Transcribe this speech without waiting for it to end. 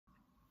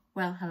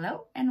Well,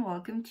 hello and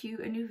welcome to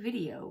a new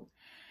video.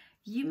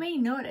 You may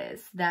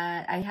notice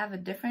that I have a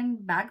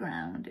different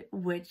background,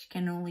 which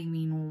can only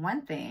mean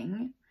one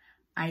thing.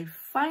 I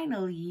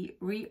finally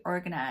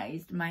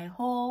reorganized my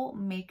whole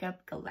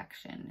makeup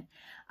collection.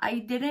 I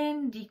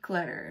didn't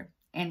declutter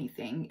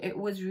anything. It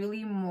was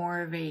really more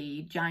of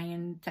a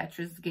giant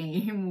Tetris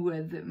game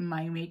with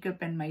my makeup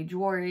and my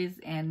drawers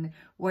and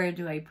where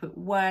do I put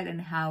what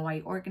and how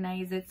I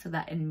organize it so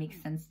that it makes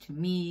sense to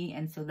me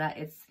and so that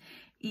it's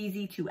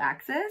easy to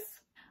access.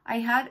 I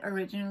had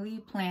originally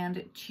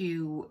planned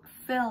to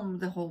film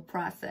the whole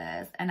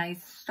process and I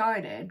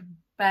started,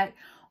 but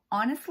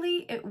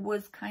honestly, it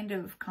was kind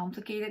of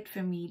complicated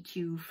for me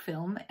to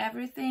film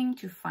everything,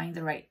 to find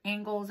the right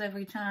angles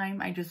every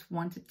time. I just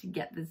wanted to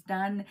get this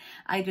done.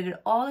 I did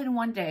it all in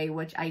one day,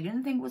 which I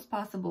didn't think was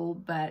possible,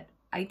 but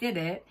I did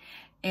it.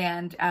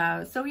 And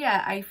so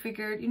yeah, I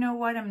figured, you know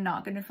what, I'm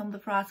not going to film the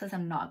process.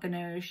 I'm not going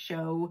to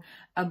show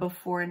a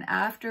before and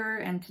after.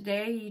 And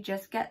today you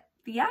just get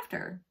the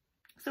after.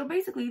 So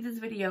basically this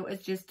video is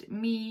just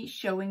me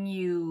showing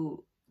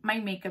you my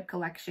makeup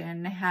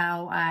collection,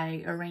 how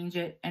I arrange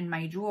it in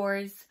my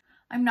drawers.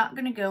 I'm not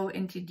going to go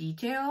into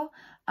detail.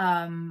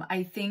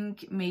 I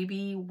think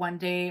maybe one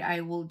day I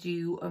will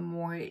do a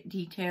more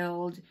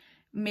detailed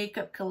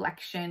makeup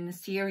collection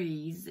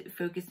series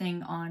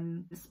focusing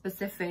on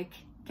specific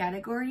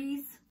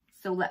categories.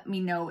 So let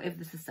me know if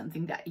this is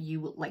something that you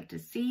would like to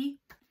see.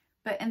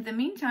 But in the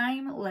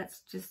meantime,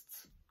 let's just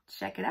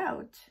check it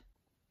out.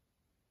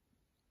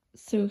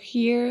 So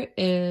here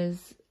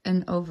is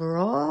an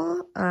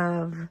overall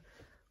of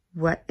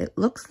what it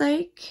looks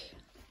like.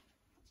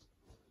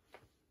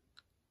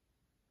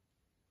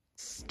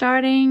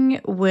 Starting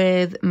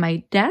with my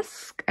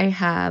desk, I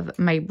have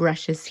my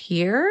brushes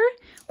here,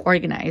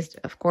 organized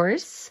of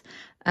course.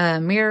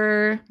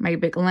 Mirror, my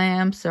big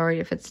lamp,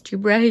 sorry if it's too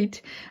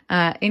bright.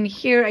 In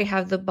here I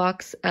have the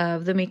box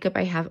of the makeup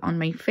I have on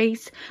my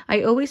face.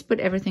 I always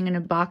put everything in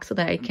a box so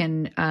that I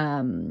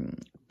can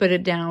put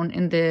it down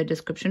in the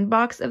description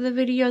box of the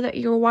video that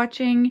you're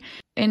watching.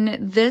 In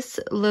this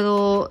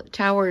little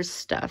tower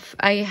stuff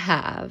I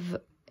have,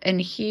 in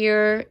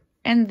here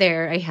and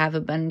there I have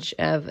a bunch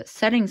of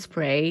setting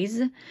sprays.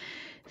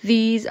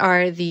 These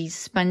are the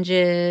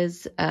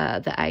sponges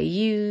that I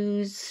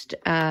used.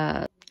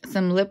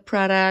 Some lip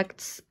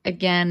products,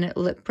 again,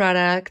 lip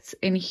products.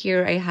 In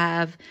here I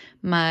have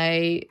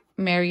my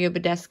Mario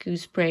Badescu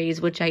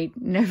sprays, which I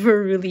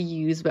never really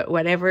use, but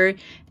whatever.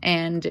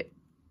 And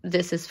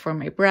this is for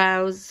my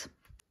brows.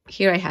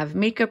 Here I have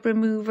makeup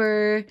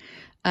remover,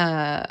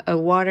 a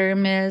water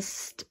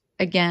mist,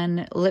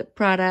 again, lip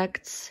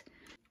products.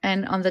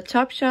 And on the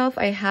top shelf,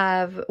 I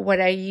have what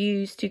I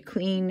use to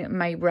clean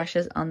my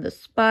brushes on the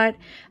spot.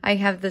 I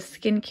have the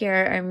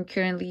skincare I'm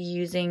currently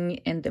using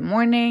in the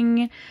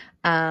morning,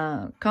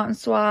 cotton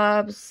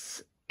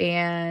swabs,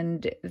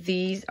 and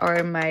these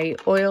are my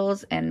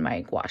oils and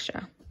my gua sha.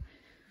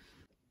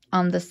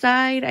 On the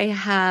side, I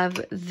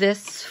have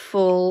this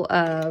full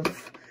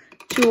of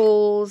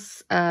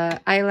tools,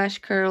 eyelash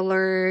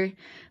curler,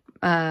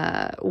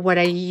 what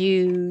I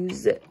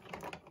use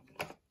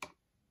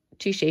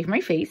to shave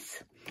my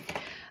face,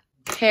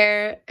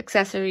 hair,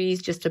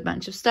 accessories, just a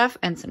bunch of stuff,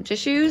 and some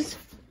tissues.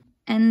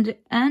 And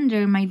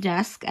under my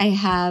desk, I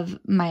have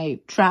my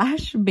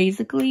trash,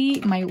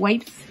 basically, my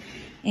wipes.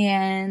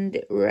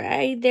 And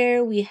right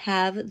there, we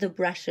have the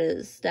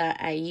brushes that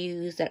I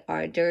use that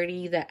are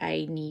dirty that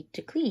I need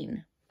to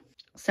clean.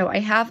 So I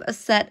have a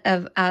set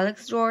of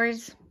Alex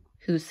drawers.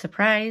 Who's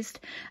surprised?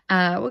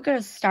 We're going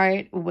to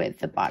start with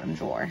the bottom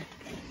drawer.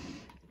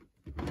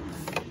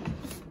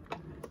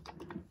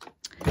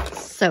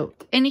 So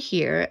in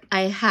here,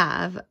 I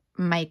have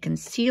my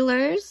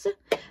concealers.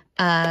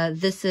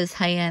 This is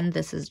high-end,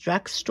 this is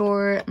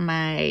drugstore,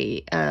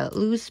 my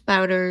loose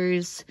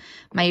powders,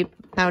 my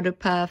powder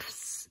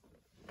puffs,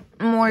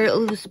 more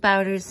loose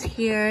powders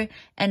here,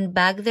 and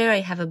back there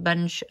I have a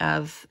bunch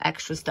of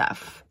extra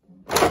stuff.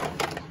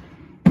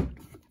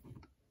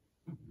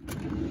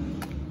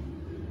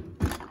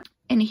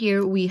 In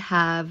here we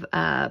have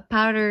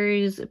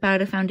powders,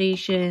 powder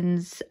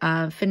foundations,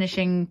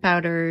 finishing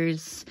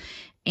powders,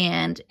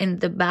 and in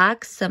the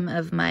back some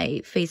of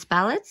my face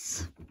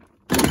palettes.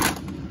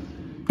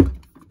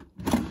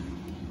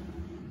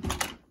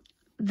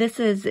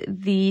 This is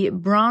the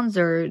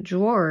bronzer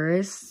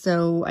drawers,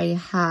 so I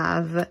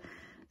have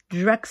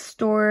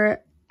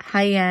drugstore,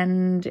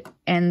 high-end,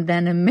 and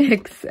then a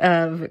mix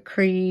of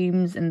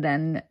creams, and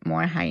then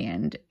more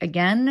high-end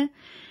again.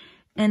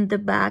 In the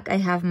back, I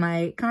have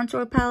my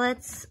contour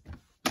palettes.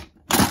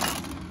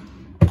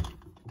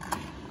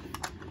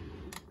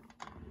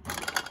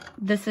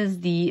 This is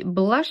the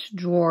blush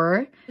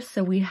drawer.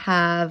 So we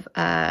have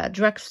a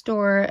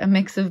drugstore, a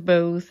mix of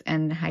both,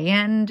 and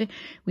high-end.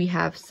 We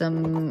have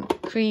some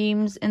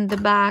creams in the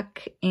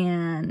back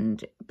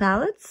and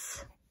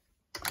palettes.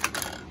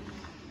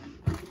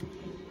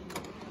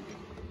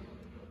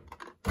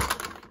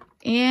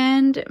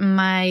 And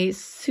my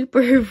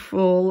super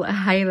full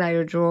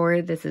highlighter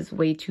drawer. This is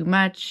way too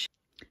much.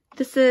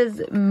 This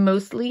is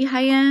mostly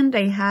high-end.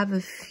 I have a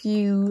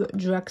few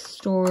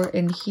drugstore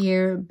in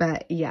here,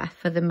 but yeah,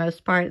 for the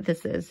most part,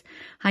 this is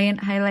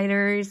high-end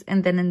highlighters.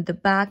 And then in the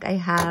back, I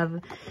have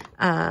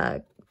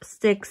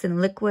sticks and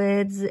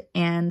liquids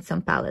and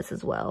some palettes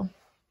as well.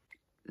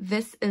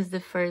 This is the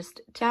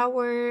first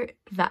tower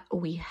that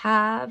we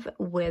have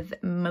with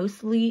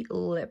mostly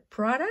lip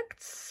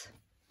products.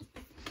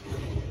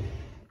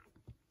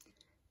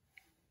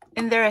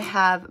 And there I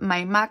have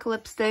my MAC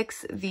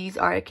lipsticks. These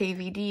are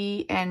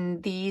KVD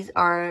and these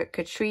are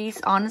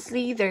Catrice.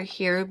 Honestly, they're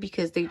here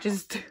because they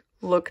just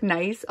look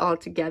nice all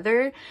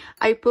together.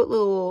 I put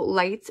little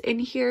lights in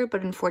here,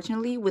 but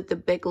unfortunately with the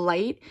big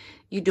light,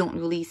 you don't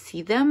really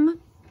see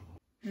them.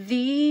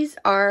 These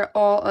are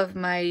all of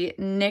my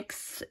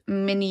NYX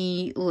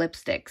mini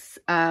lipsticks,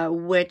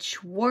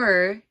 which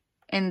were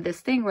in this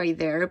thing right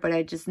there, but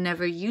I just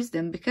never used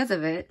them because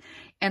of it.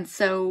 And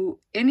so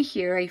in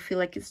here, I feel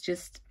like it's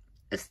just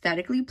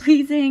aesthetically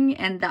pleasing,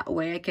 and that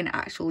way I can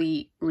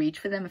actually reach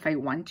for them if I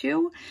want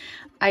to.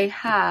 I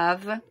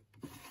have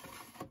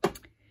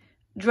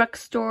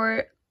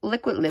drugstore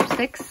liquid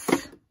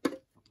lipsticks,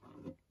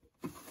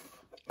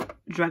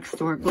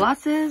 drugstore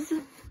glosses,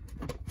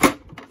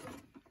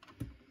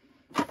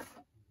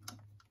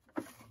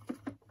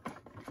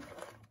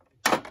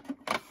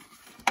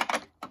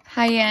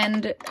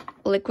 high-end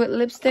liquid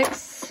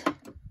lipsticks,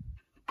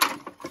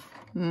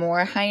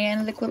 more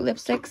high-end liquid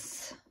lipsticks,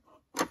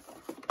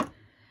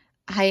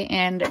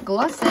 high-end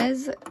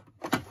glosses,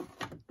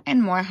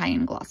 and more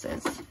high-end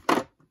glosses.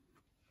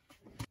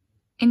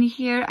 In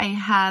here, I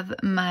have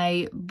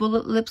my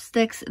bullet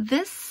lipsticks.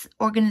 This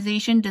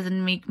organization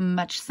doesn't make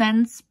much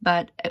sense,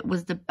 but it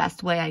was the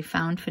best way I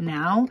found for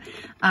now.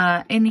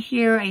 In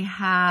here, I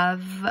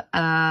have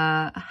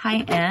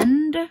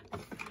high-end,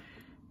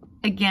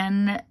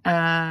 again,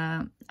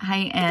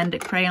 high-end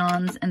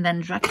crayons, and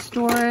then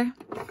drugstore,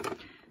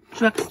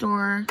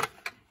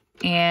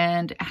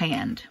 and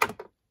high-end.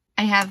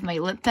 I have my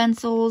lip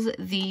pencils.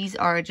 These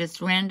are just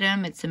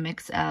random. It's a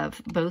mix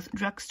of both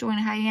drugstore and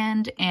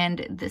high-end,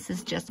 and this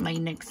is just my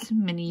NYX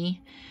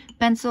mini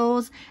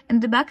pencils.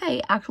 In the back,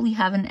 I actually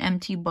have an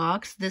empty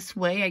box. This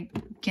way, I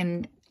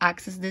can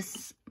access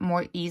this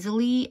more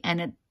easily,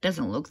 and it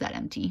doesn't look that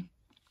empty.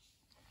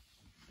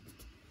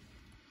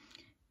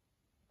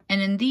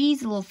 And in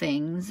these little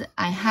things,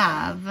 I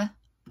have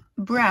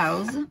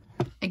brows,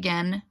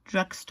 again,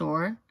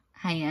 drugstore,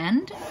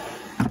 high-end,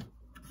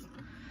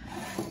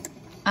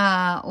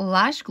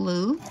 lash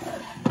glue,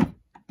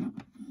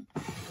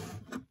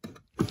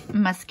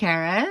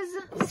 mascaras,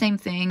 same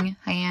thing,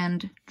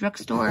 high-end,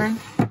 drugstore,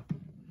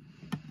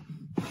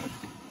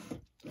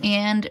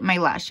 and my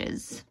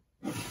lashes.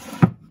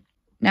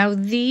 Now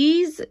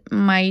these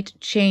might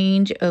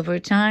change over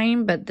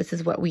time, but this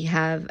is what we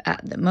have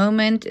at the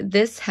moment.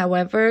 This,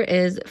 however,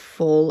 is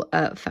full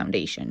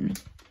foundation.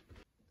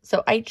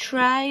 So I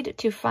tried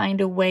to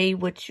find a way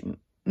which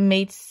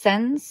made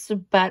sense,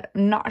 but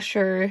I'm not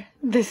sure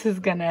this is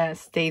gonna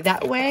stay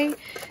that way.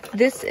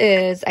 This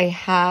is, I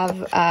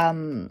have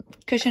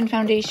cushion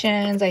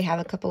foundations, I have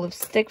a couple of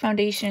stick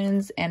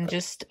foundations, and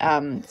just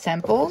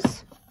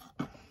samples.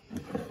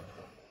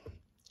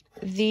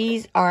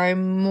 These are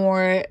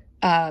more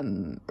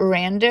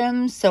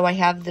random, so I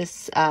have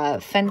this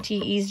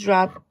Fenty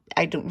Eavesdrop.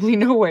 I don't really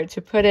know where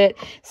to put it.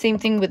 Same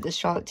thing with the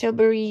Charlotte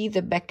Tilbury,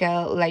 the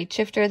Becca Light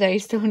Shifter that I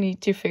still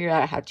need to figure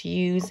out how to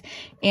use.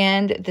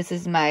 And this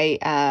is my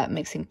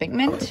mixing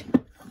pigment.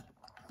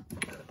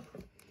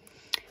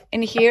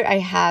 In here I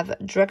have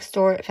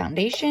drugstore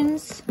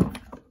foundations,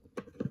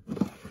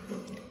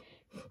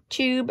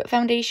 tube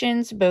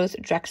foundations, both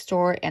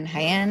drugstore and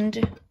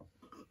high-end,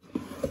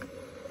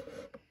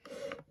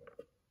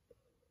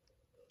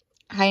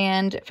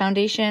 high-end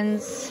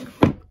foundations,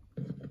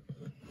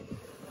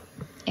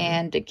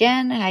 and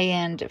again,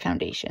 high-end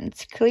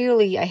foundations.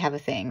 Clearly, I have a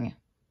thing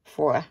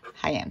for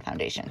high-end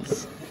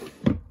foundations.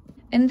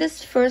 In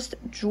this first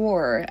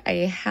drawer,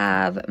 I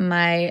have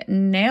my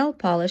nail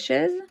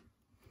polishes.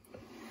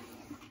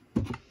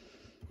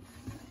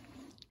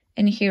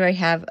 In here, I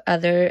have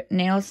other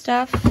nail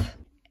stuff.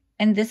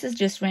 And this is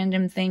just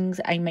random things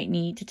I might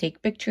need to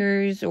take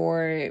pictures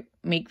or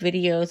make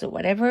videos or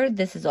whatever.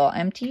 This is all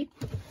empty.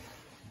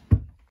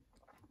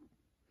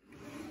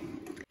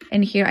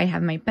 And here I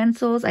have my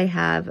pencils. I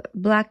have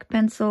black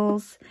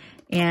pencils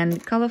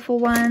and colorful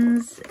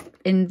ones.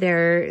 In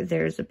there,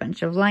 there's a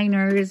bunch of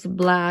liners,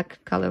 black,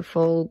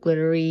 colorful,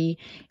 glittery,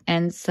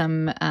 and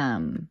some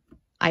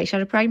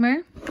eyeshadow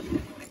primer.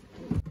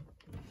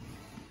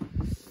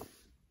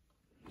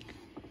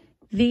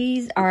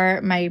 These are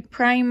my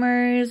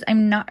primers.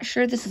 I'm not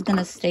sure this is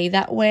gonna stay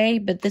that way,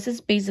 but this is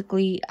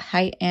basically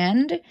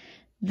high-end.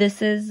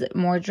 This is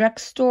more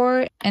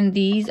drugstore, and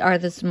these are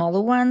the smaller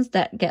ones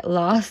that get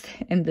lost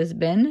in this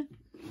bin.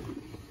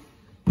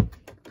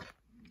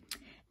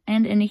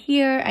 And in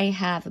here, I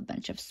have a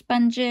bunch of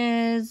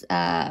sponges,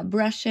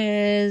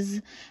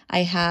 brushes.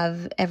 I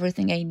have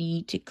everything I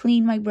need to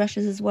clean my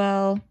brushes as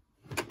well.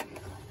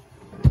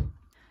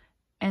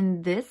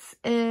 And this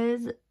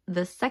is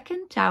the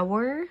second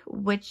tower,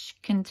 which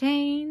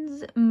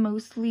contains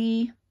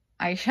mostly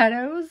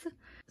eyeshadows.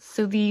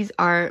 So these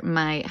are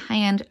my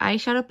high-end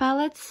eyeshadow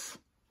palettes.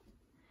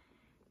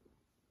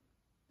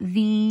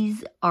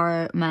 These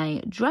are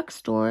my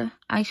drugstore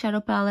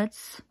eyeshadow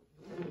palettes.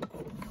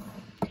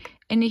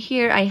 And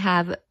here I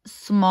have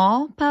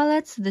small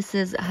palettes. This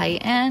is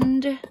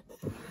high-end.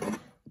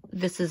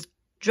 This is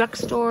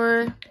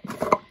drugstore.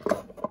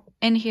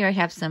 And here I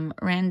have some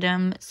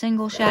random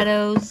single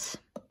shadows.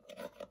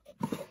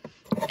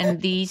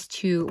 And these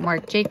two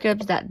Marc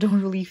Jacobs that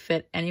don't really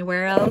fit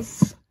anywhere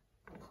else.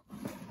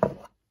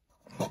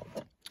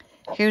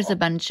 Here's a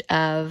bunch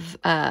of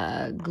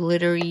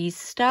glittery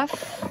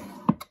stuff.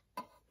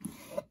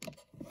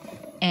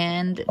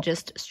 And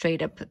just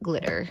straight up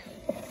glitter.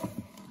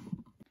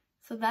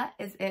 So that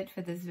is it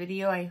for this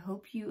video. I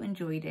hope you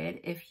enjoyed it.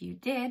 If you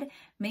did,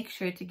 make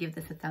sure to give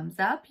this a thumbs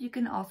up. You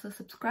can also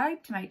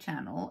subscribe to my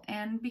channel,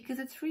 and because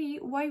it's free,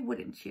 why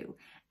wouldn't you?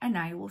 And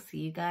I will see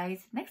you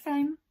guys next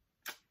time.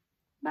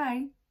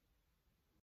 Bye.